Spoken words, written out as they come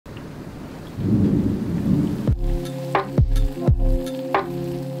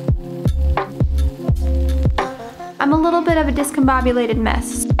little bit of a discombobulated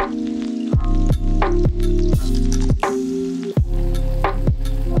mess.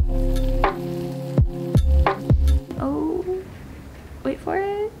 Oh, wait for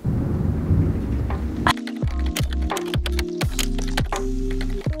it.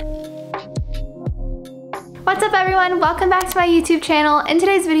 What's up everyone? Welcome back to my YouTube channel. In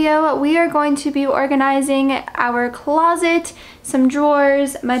today's video, we are going to be organizing our closet, some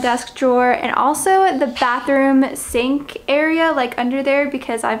drawers, my desk drawer, and also the bathroom sink area, like under there,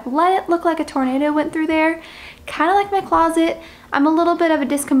 because I've let it look like a tornado went through there. Kind of like my closet. I'm a little bit of a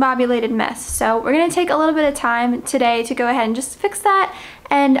discombobulated mess. So we're gonna take a little bit of time today to go ahead and just fix that.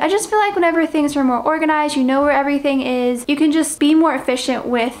 And I just feel like whenever things are more organized, you know where everything is, you can just be more efficient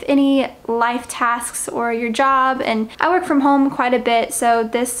with any life tasks or your job. And I work from home quite a bit, so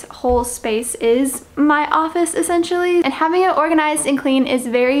this whole space is my office essentially. And having it organized and clean is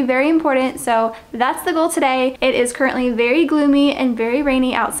very, very important. So that's the goal today. It is currently very gloomy and very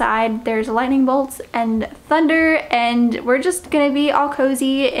rainy outside. There's lightning bolts and thunder, and we're just gonna be all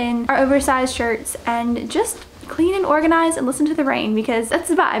cozy in our oversized shirts and just clean and organize and listen to the rain, because that's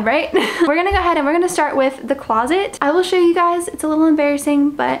the vibe, right? We're gonna go ahead and we're gonna start with the closet. I will show you guys. It's a little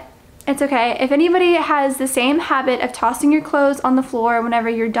embarrassing, but it's okay. If anybody has the same habit of tossing your clothes on the floor whenever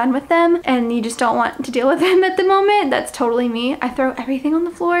you're done with them and you just don't want to deal with them at the moment, that's totally me. I throw everything on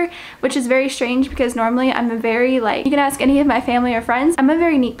the floor, which is very strange because normally I'm a very, like, you can ask any of my family or friends, I'm a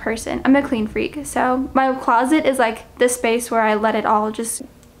very neat person. I'm a clean freak. So my closet is like the space where I let it all just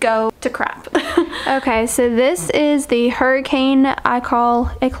go to crap. Okay, so this is the hurricane I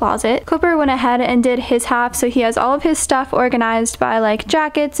call a closet. Clipper went ahead and did his half, so he has all of his stuff organized by like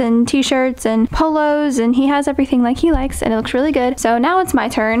jackets and t-shirts and polos, and he has everything like he likes, and it looks really good. So now it's my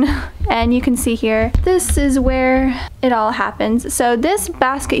turn, and you can see here, this is where it all happens. So this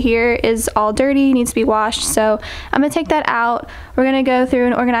basket here is all dirty, needs to be washed, so I'm gonna take that out. We're gonna go through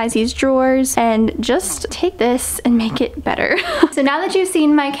and organize these drawers and just take this and make it better. So now that you've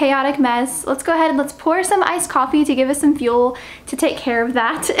seen my chaotic mess, let's go ahead and let's pour some iced coffee to give us some fuel to take care of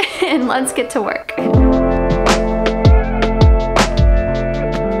that, and let's get to work.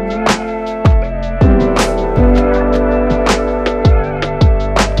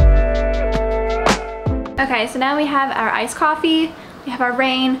 Okay, so now we have our iced coffee, we have our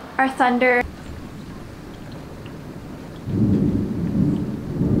rain, our thunder. I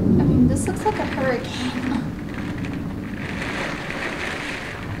mean, this looks like a hurricane.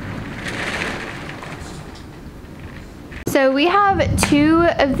 So we have 2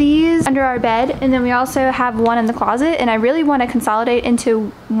 of these under our bed, and then we also have one in the closet, and I really want to consolidate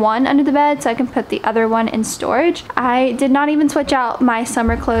into one under the bed so I can put the other one in storage. I did not even switch out my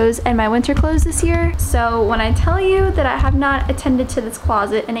summer clothes and my winter clothes this year, so when I tell you that I have not attended to this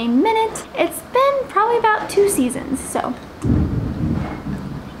closet in a minute, it's been probably about 2 seasons, so.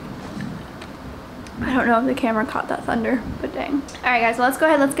 I don't know if the camera caught that thunder, but dang. All right guys, well, let's go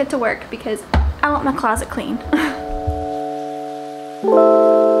ahead, let's get to work because I want my closet clean.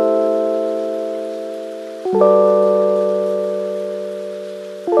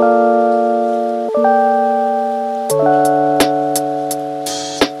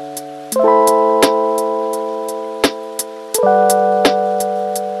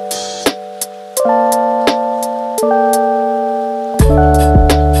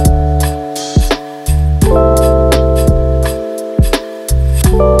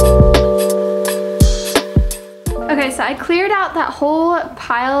 I cleared out that whole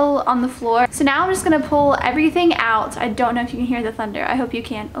pile on the floor. So now I'm just gonna pull everything out. I don't know if you can hear the thunder. I hope you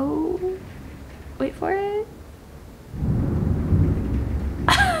can. Oh, wait for it.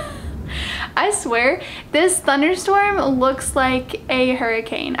 I swear, this thunderstorm looks like a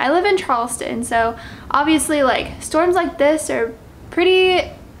hurricane. I live in Charleston, so obviously like storms like this are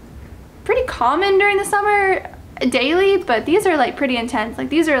pretty common during the summer daily, but these are like pretty intense. Like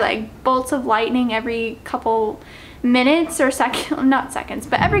these are like bolts of lightning every couple minutes or not seconds,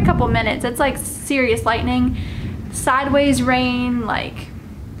 but every couple minutes. It's like serious lightning, sideways rain, like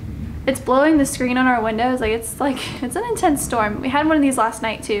it's blowing the screen on our windows. It's an intense storm. We had one of these last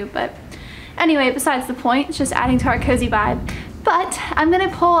night too, but anyway, besides the point, it's just adding to our cozy vibe. But I'm gonna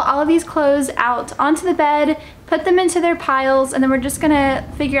pull all of these clothes out onto the bed, put them into their piles, and then we're just gonna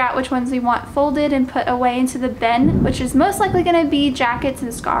figure out which ones we want folded and put away into the bin, which is most likely gonna be jackets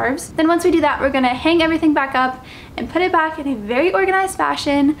and scarves. Then once we do that, we're gonna hang everything back up and put it back in a very organized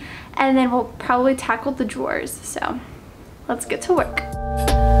fashion, and then we'll probably tackle the drawers. So let's get to work.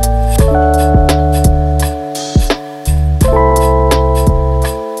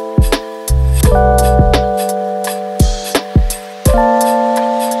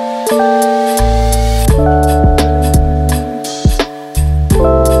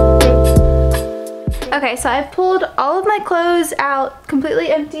 out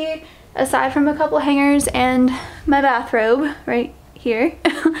completely empty aside from a couple hangers and my bathrobe right here.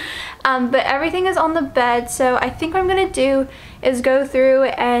 But everything is on the bed, so I think what I'm gonna do is go through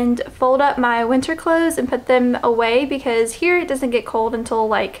and fold up my winter clothes and put them away, because here it doesn't get cold until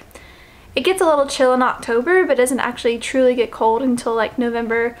like, it gets a little chill in October, but doesn't actually truly get cold until like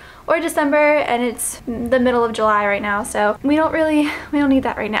November or December, and it's the middle of July right now, so we don't need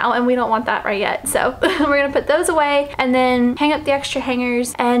that right now, and we don't want that right yet. So we're gonna put those away and then hang up the extra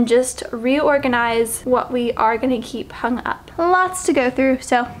hangers and just reorganize what we are gonna keep hung up. Lots to go through,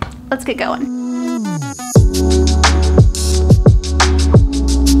 so let's get going.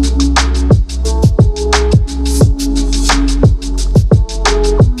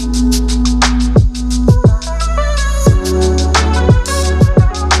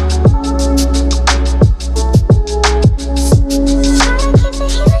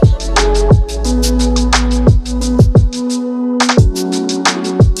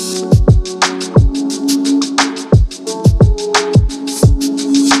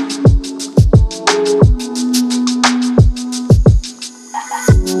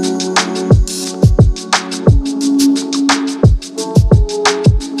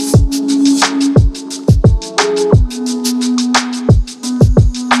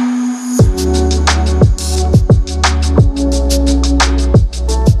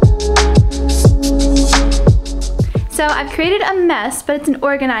 So I've created a mess, but it's an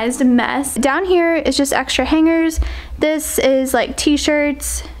organized mess. Down here is just extra hangers. This is like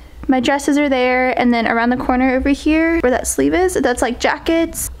t-shirts. My dresses are there, and then around the corner over here where that sleeve is, that's like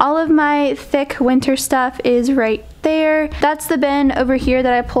jackets. All of my thick winter stuff is right there. That's the bin over here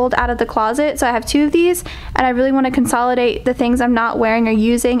that I pulled out of the closet. So I have 2 of these, and I really want to consolidate the things I'm not wearing or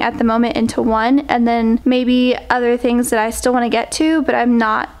using at the moment into one, and then maybe other things that I still want to get to but I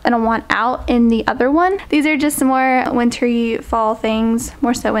don't want out in the other one. These are just some more wintry fall things,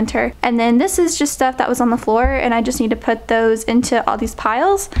 more so winter. And then this is just stuff that was on the floor, and I just need to put those into all these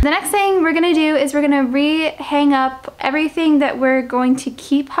piles. The next thing we're gonna do is we're gonna re-hang up everything that we're going to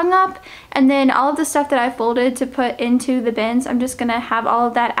keep hung up, and then all of the stuff that I folded to put into the bins, I'm just gonna have all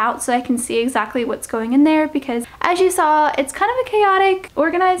of that out so I can see exactly what's going in there, because as you saw, it's kind of a chaotic,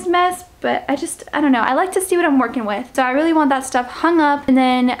 organized mess, but I don't know, I like to see what I'm working with. So I really want that stuff hung up, and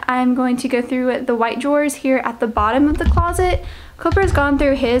then I'm going to go through the white drawers here at the bottom of the closet. Cooper's gone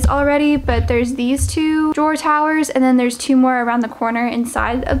through his already, but there's these 2 drawer towers, and then there's 2 more around the corner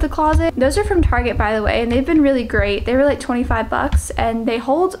inside of the closet. Those are from Target, by the way, and they've been really great. They were like 25 bucks, and they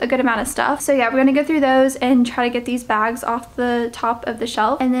hold a good amount of stuff. So yeah, we're gonna go through those and try to get these bags off the top of the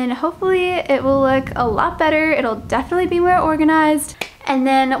shelf, and then hopefully it will look a lot better. It'll definitely be more organized. And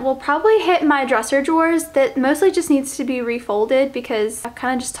then we'll probably hit my dresser drawers that mostly just needs to be refolded, because I've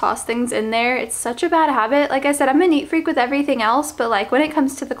kind of just tossed things in there. It's such a bad habit. Like I said, I'm a neat freak with everything else, but like when it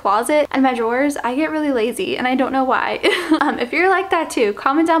comes to the closet and my drawers, I get really lazy, and I don't know why. If you're like that too,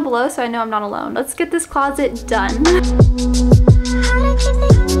 comment down below so I know I'm not alone. Let's get this closet done.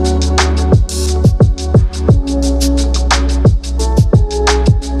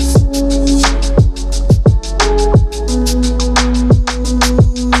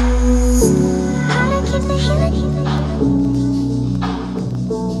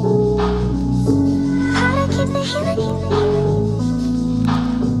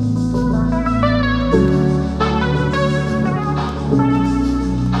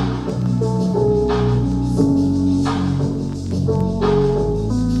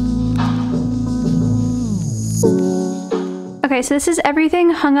 Okay, so this is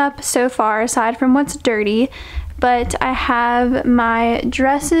everything hung up so far aside from what's dirty, but I have my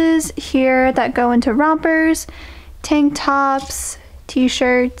dresses here that go into rompers, tank tops,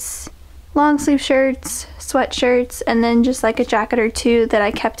 t-shirts, long sleeve shirts, sweatshirts, and then just like a jacket or 2 that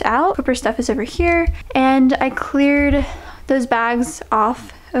I kept out. Cooper stuff is over here, and I cleared those bags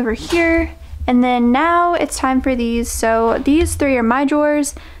off over here. And then now it's time for these. So these 3 are my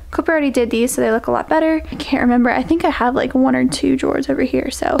drawers. Cooper already did these, so they look a lot better. I can't remember. I think I have like 1 or 2 drawers over here,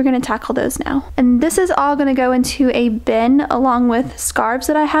 so we're gonna tackle those now. And this is all gonna go into a bin along with scarves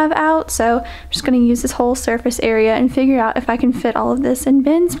that I have out, so I'm just gonna use this whole surface area and figure out if I can fit all of this in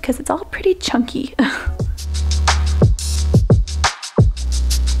bins, because it's all pretty chunky.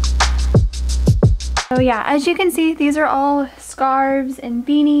 So yeah, as you can see, these are all scarves and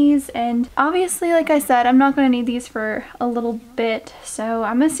beanies, and obviously, like I said, I'm not going to need these for a little bit, so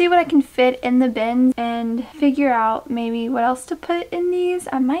I'm going to see what I can fit in the bins and figure out maybe what else to put in these.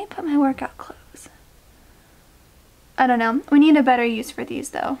 I might put my workout clothes. I don't know. We need a better use for these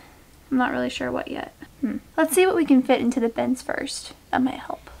though. I'm not really sure what yet. Let's see what we can fit into the bins first. That might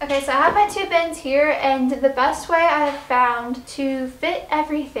help.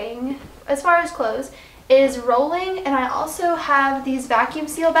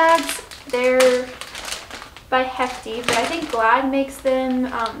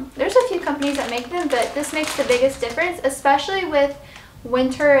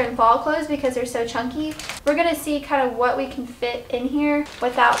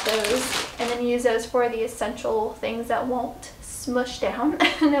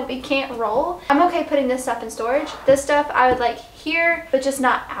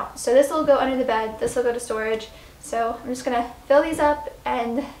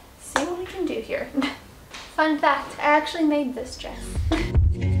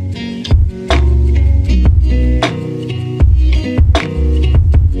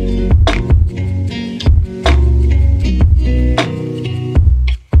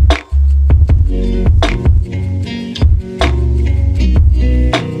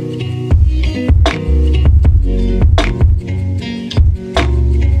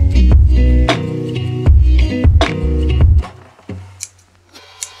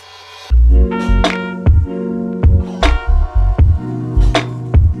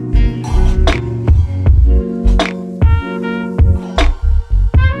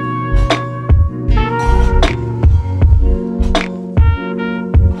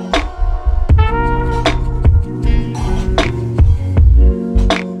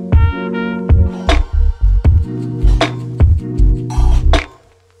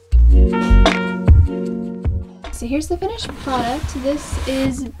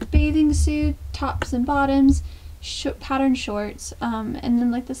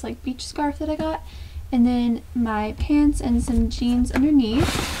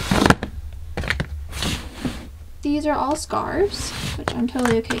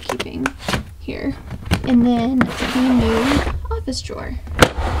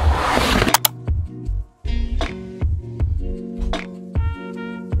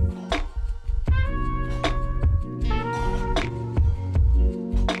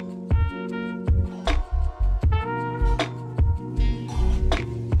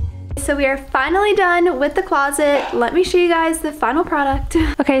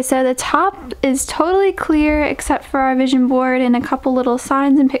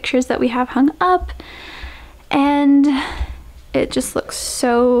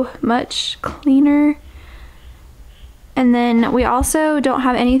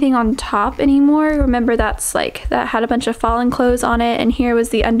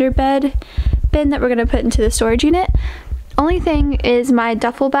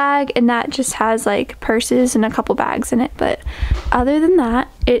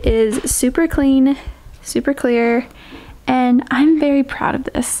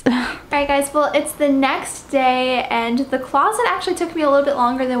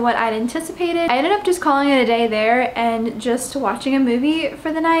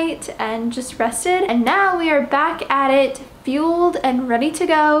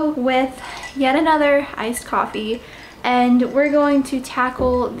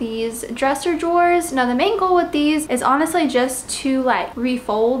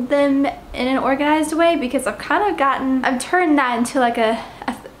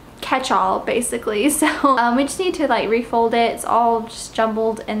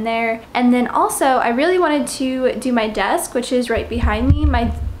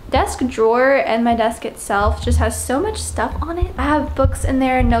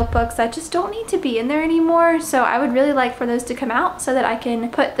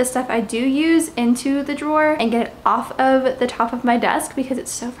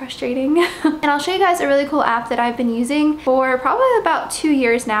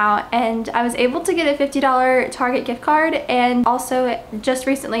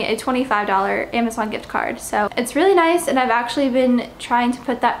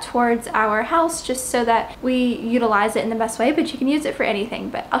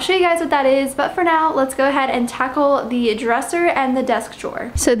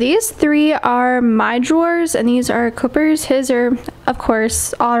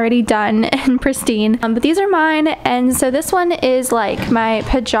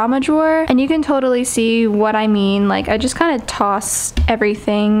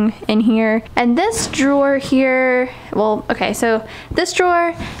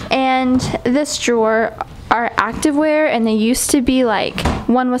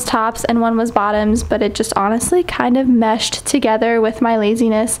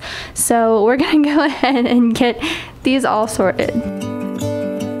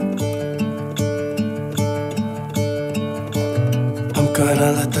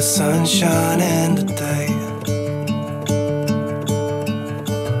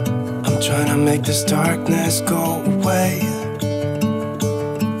 make this darkness go away.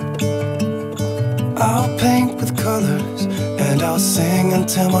 I'll paint with colors and I'll sing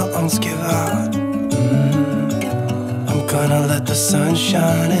until my lungs give out. I'm gonna let the sun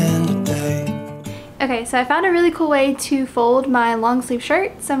shine in today. Okay, so I found a really cool way to fold my long sleeve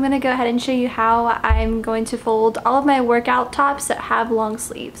shirt. So I'm gonna go ahead and show you how I'm going to fold all of my workout tops that have long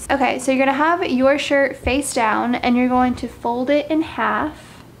sleeves. Okay, so you're gonna have your shirt face down and you're going to fold it in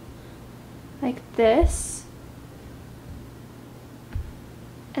half like this.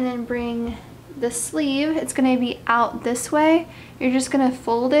 And then bring the sleeve, it's gonna be out this way. You're just gonna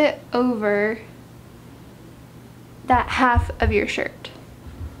fold it over that half of your shirt.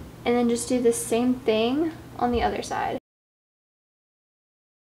 And then just do the same thing on the other side.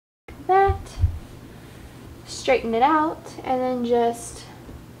 Like that. Straighten it out and then just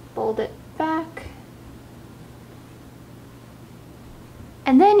fold it back.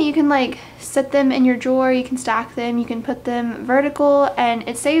 And then you can like set them in your drawer, you can stack them, you can put them vertical, and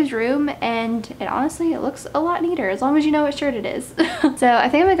it saves room, and it honestly, it looks a lot neater as long as you know what shirt it is. So I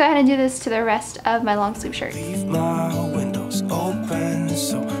think I'm gonna go ahead and do this to the rest of my long sleeve shirt. Leave my windows open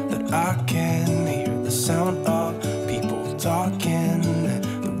so that I can hear the sound of people talking and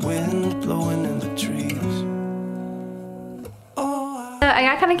the wind blowing in the trees. So I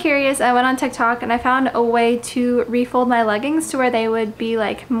got kind of curious. I went on TikTok and I found a way to refold my leggings to where they would be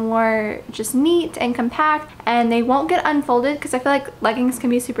like more just neat and compact, and they won't get unfolded because I feel like leggings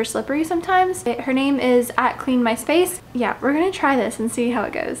can be super slippery sometimes. Her name is @CleanMySpace. Yeah, we're gonna try this and see how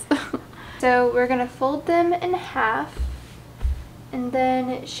it goes. So we're gonna fold them in half, and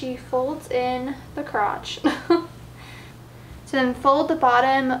then she folds in the crotch. So then fold the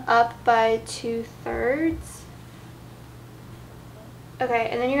bottom up by 2/3. Okay,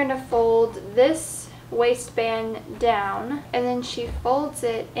 and then you're gonna fold this waistband down, and then she folds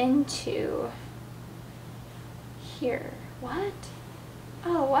it into here. What?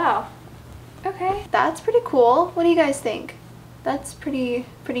 Oh, wow. Okay, that's pretty cool. What do you guys think? That's pretty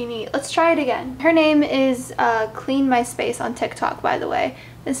neat. Let's try it again. Her name is CleanMySpace on TikTok, by the way.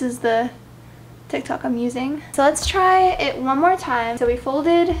 This is the TikTok I'm using. So let's try it one more time. So we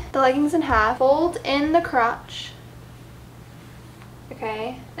folded the leggings in half, fold in the crotch.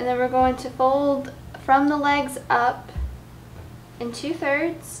 Okay, and then we're going to fold from the legs up in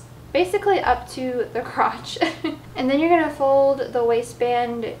 2/3, basically up to the crotch. And then you're gonna fold the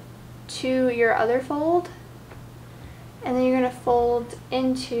waistband to your other fold, and then you're gonna fold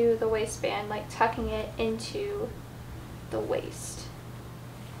into the waistband, like tucking it into the waist.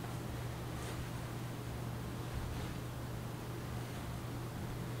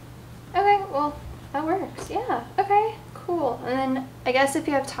 Okay, well, that works. Yeah, okay. Cool. And then I guess if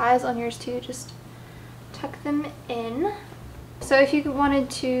you have ties on yours too, just tuck them in. So if you wanted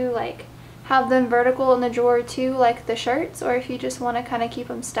to like have them vertical in the drawer too, like the shirts, or if you just want to kind of keep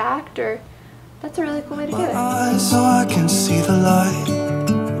them stacked, or that's a really cool way to do it. So I can see the light.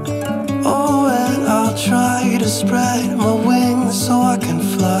 Oh, and I'll try to spread my wings so I can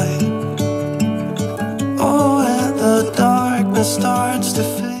fly. Oh, and the darkness starts to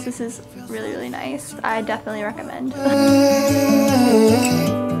fade. This is really nice. I definitely recommend.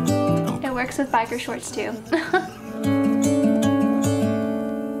 It works with biker shorts too.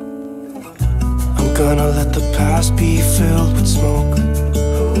 I'm gonna let the past be filled with smoke,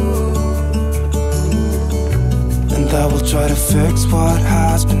 and I will try to fix what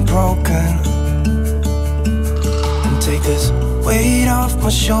has been broken, and take this weight off my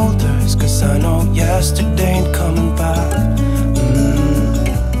shoulders, cause I know yesterday ain't coming back.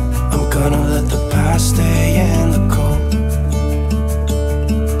 I'm gonna let the past stay in the cold.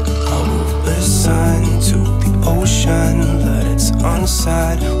 I will listen to the ocean, let its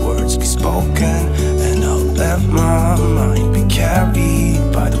unsaid words be spoken, and I'll let my mind be carried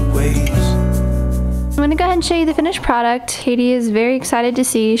by the waves. I'm gonna go ahead and show you the finished product. Katie is very excited to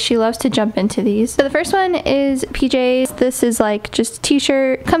see. She loves to jump into these. So the first one is PJs. This is like just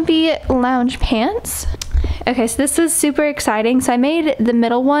t-shirt, comfy lounge pants. Okay, so this is super exciting. So I made the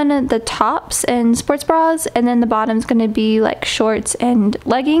middle one the tops and sports bras, and then the bottom's gonna be like shorts and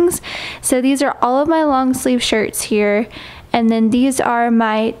leggings. So these are all of my long sleeve shirts here, and then these are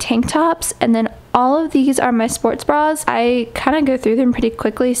my tank tops, and then all of these are my sports bras. I kind of go through them pretty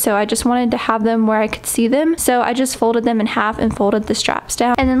quickly, so I just wanted to have them where I could see them. So I just folded them in half and folded the straps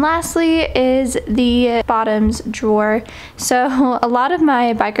down. And then lastly is the bottoms drawer. So a lot of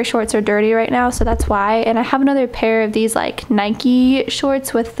my biker shorts are dirty right now, so that's why. And I have another pair of these like Nike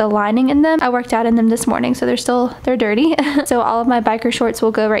shorts with the lining in them. I worked out in them this morning, so they're dirty. So all of my biker shorts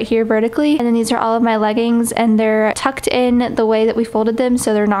will go right here vertically. And then these are all of my leggings, and they're tucked in the way that we folded them,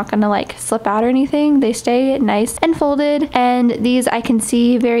 so they're not gonna like slip out or anything. They stay nice and folded. And these I can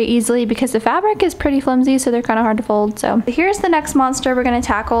see very easily because the fabric is pretty flimsy, so they're kind of hard to fold. So here's the next monster we're gonna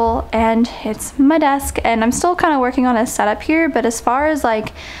tackle, and it's my desk. And I'm still kind of working on a setup here, but as far as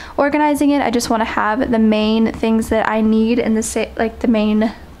like organizing it, I just want to have the main things that I need in the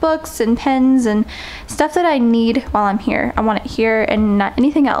main books and pens and stuff that I need while I'm here. I want it here and not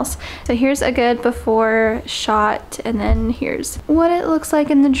anything else. So here's a good before shot, and then here's what it looks like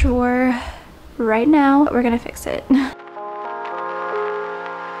in the drawer right now. We're gonna fix it.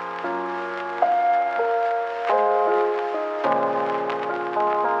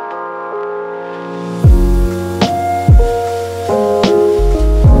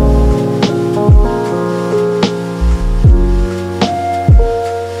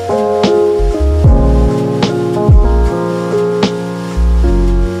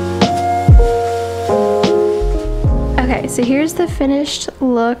 So here's the finished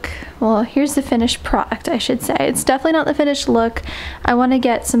look. Well, here's the finished product, I should say. It's definitely not the finished look. I want to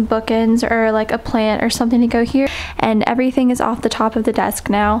get some bookends or like a plant or something to go here, and everything is off the top of the desk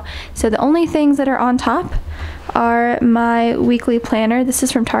now. So the only things that are on top are my weekly planner. This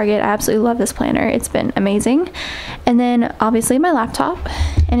is from Target. I absolutely love this planner. It's been amazing. And then obviously my laptop.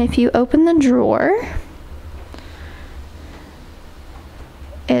 And if you open the drawer,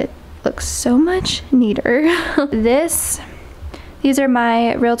 it looks so much neater. These are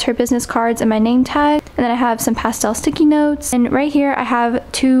my realtor business cards and my name tag. And then I have some pastel sticky notes. And right here I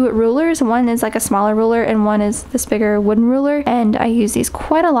have two rulers. One is like a smaller ruler and one is this bigger wooden ruler. And I use these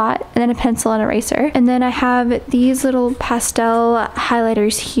quite a lot. And then a pencil and eraser. And then I have these little pastel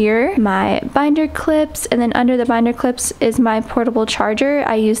highlighters here. My binder clips. And then under the binder clips is my portable charger.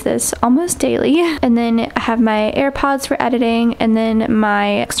 I use this almost daily. And then I have my AirPods for editing. And then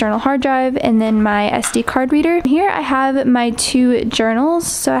my external hard drive. And then my SD card reader. Here I have my two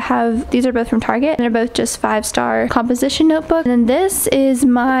journals. So I have, these are both from Target, and they're both just 5-star composition notebook. And then this is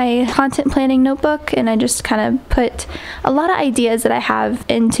my content planning notebook, and I just kind of put a lot of ideas that I have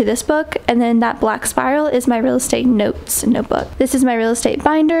into this book. And then that black spiral is my real estate notes notebook. This is my real estate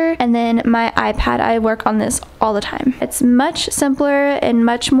binder, and then my iPad. I work on this all the time. It's much simpler and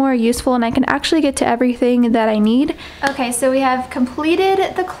much more useful, and I can actually get to everything that I need. Okay, so we have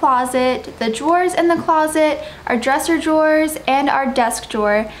completed the closet, the drawers in the closet, our dresser drawers, and our desk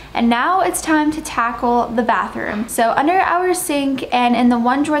drawer, and now it's time to tackle the bathroom. So under our sink and in the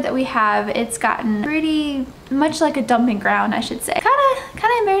one drawer that we have, it's gotten pretty much like a dumping ground, I should say.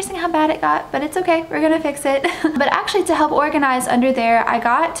 Kind of embarrassing how bad it got, but it's okay, we're gonna fix it. But actually, to help organize under there, I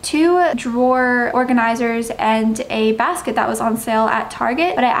got 2 drawer organizers and a basket that was on sale at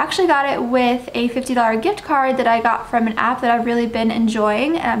Target, but I actually got it with a $50 gift card that I got from an app that I've really been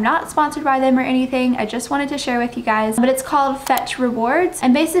enjoying, and I'm not sponsored by them or anything. I just wanted to share with you guys, but it's called Fetch Rewards.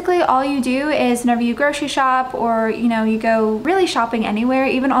 And basically all you do is whenever you grocery shop, or you know, you go really shopping anywhere,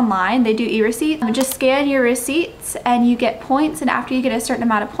 even online, they do e-receipts. Just scan your receipts and you get points, and after you get a certain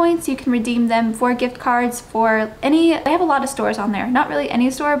amount of points, you can redeem them for gift cards for any, they have a lot of stores on there. Not really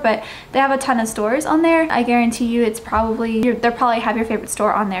any store, but they have a ton of stores on there. I guarantee you it's probably, they'll probably have your favorite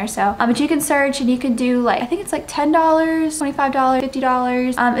store on there. So, but you can search and you can do like, I think it's like $10, $25,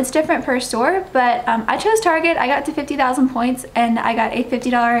 $50. It's different per store, but I chose Target. I got to 50,000 points and I got a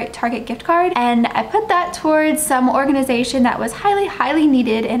 $50 Target gift card, and I put that towards some organization that was highly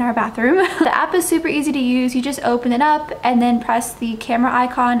needed in our bathroom. The app is super easy to use. You just open it up and then press the camera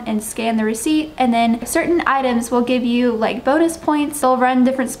icon and scan the receipt, and then certain items will give you like bonus points. They'll run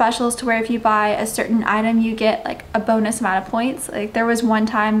different specials to where if you buy a certain item, you get like a bonus amount of points. Like there was one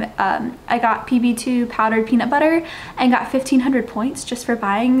time I got PB2 powdered peanut butter and got 1,500 points just for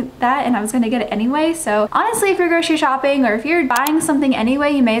buying that, and I was gonna get it anyway. So honestly, if you're grocery shopping or if you're buying something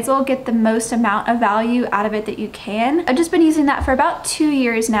anyway, you may as well get the most amount of value out of it that you can. I've just been using that for about 2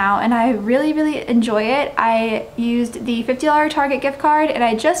 years now, and I really enjoy it. I used the $50 Target gift card card, and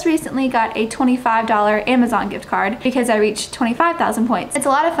I just recently got a $25 Amazon gift card because I reached 25,000 points. It's a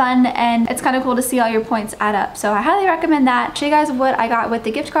lot of fun and it's kind of cool to see all your points add up. So I highly recommend that. I'll show you guys what I got with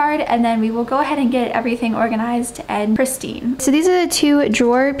the gift card, and then we will go ahead and get everything organized and pristine. So these are the two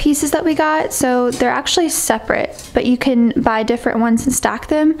drawer pieces that we got. So they're actually separate, but you can buy different ones and stack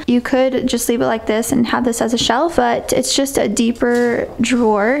them. You could just leave it like this and have this as a shelf, but it's just a deeper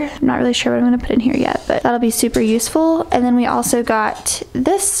drawer. I'm not really sure what I'm gonna put in here yet, but that'll be super useful. And then we also got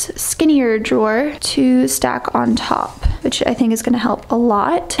this skinnier drawer to stack on top, which I think is gonna help a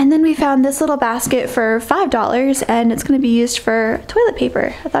lot. And then we found this little basket for $5, and it's gonna be used for toilet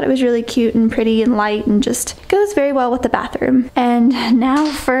paper. I thought it was really cute and pretty and light and just goes very well with the bathroom. And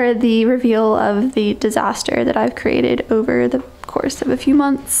now for the reveal of the disaster that I've created over the course of a few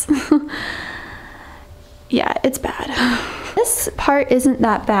months. Yeah, it's bad. This part isn't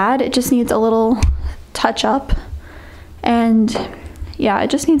that bad. It just needs a little touch up. And yeah, it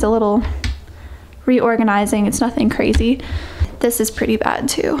just needs a little reorganizing. It's nothing crazy. This is pretty bad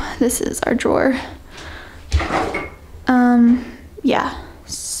too. This is our drawer. Yeah,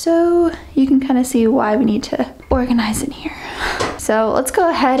 so you can kind of see why we need to organize in here. So let's go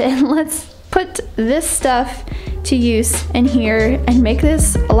ahead and let's put this stuff to use in here and make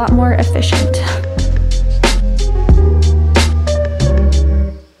this a lot more efficient.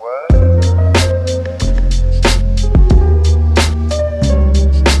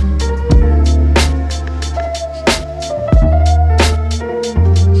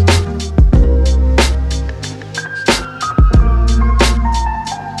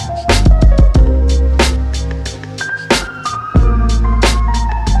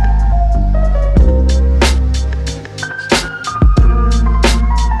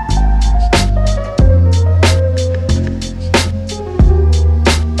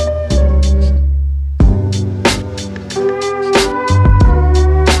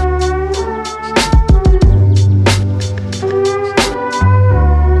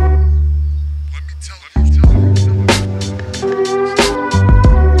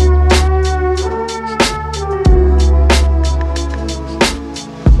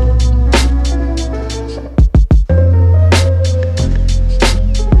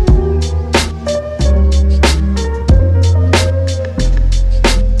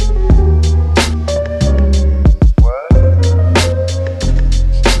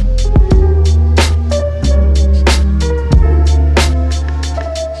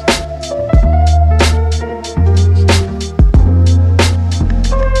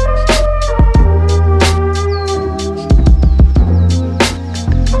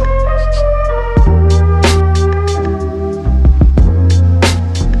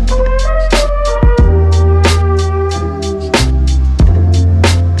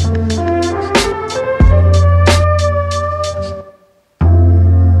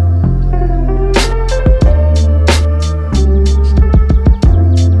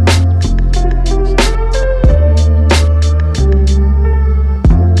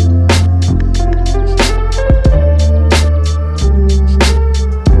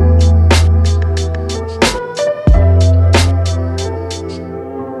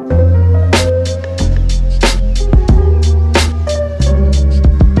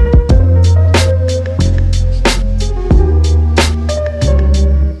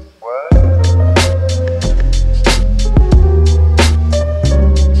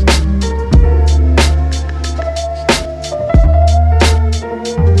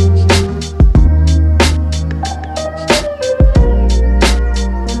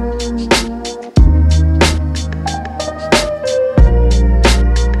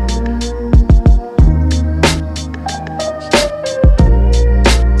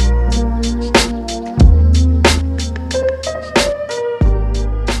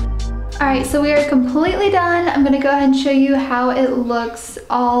 So we are completely done. I'm gonna go ahead and show you how it looks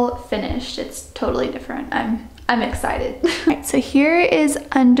all finished. It's totally different. I'm excited. Alright, so here is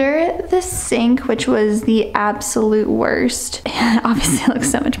under the sink, which was the absolute worst. Obviously it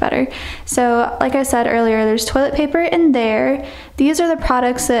looks so much better. So like I said earlier, there's toilet paper in there. These are the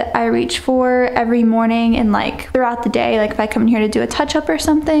products that I reach for every morning and like throughout the day, like if I come in here to do a touch-up or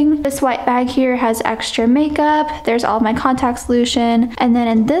something. This white bag here has extra makeup. There's all of my contact solution. And then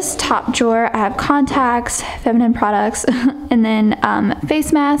in this top drawer, I have contacts, feminine products, and then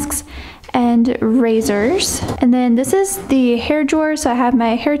face masks and razors. And then this is the hair drawer, so I have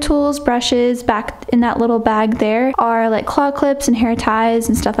my hair tools, brushes. Back in that little bag there are like claw clips and hair ties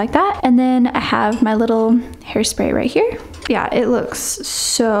and stuff like that. And then I have my little hairspray right here. Yeah, it looks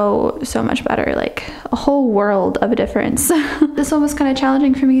so much better, like a whole world of a difference. This one was kind of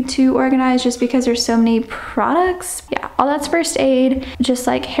challenging for me to organize just because there's so many products. Yeah, all that's first aid, just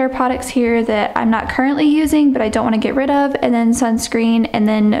like hair products here that I'm not currently using but I don't want to get rid of, and then sunscreen, and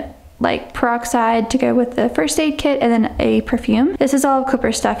then like peroxide to go with the first aid kit, and then a perfume. This is all of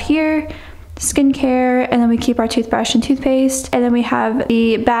Cooper's stuff here. Skincare, and then we keep our toothbrush and toothpaste, and then we have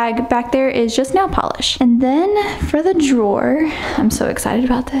the bag back there is just nail polish. And then for the drawer, I'm so excited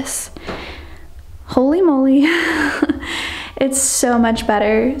about this. Holy moly. It's so much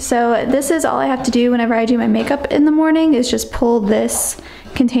better. So this is all I have to do whenever I do my makeup in the morning, is just pull this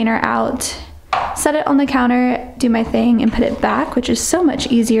container out, set it on the counter, do my thing, and put it back, which is so much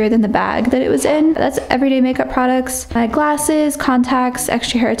easier than the bag that it was in. That's everyday makeup products, my glasses, contacts,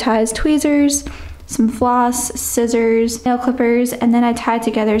 extra hair ties, tweezers, some floss, scissors, nail clippers, and then I tied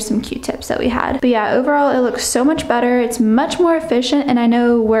together some Q-tips that we had. But yeah, overall it looks so much better. It's much more efficient, and I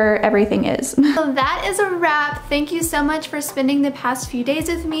know where everything is. So that is a wrap. Thank you so much for spending the past few days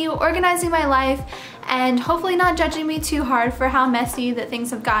with me, organizing my life, and hopefully not judging me too hard for how messy that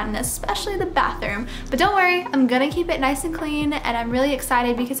things have gotten, especially the bathroom. But don't worry, I'm gonna keep it nice and clean, and I'm really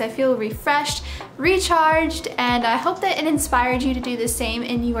excited because I feel refreshed, recharged, and I hope that it inspired you to do the same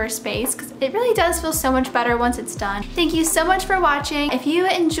in your space, because it really does feel so much better once it's done. Thank you so much for watching. If you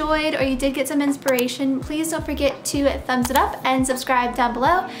enjoyed or you did get some inspiration, please don't forget to thumbs it up and subscribe down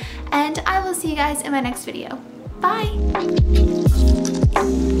below, and I will see you guys in my next video. Bye!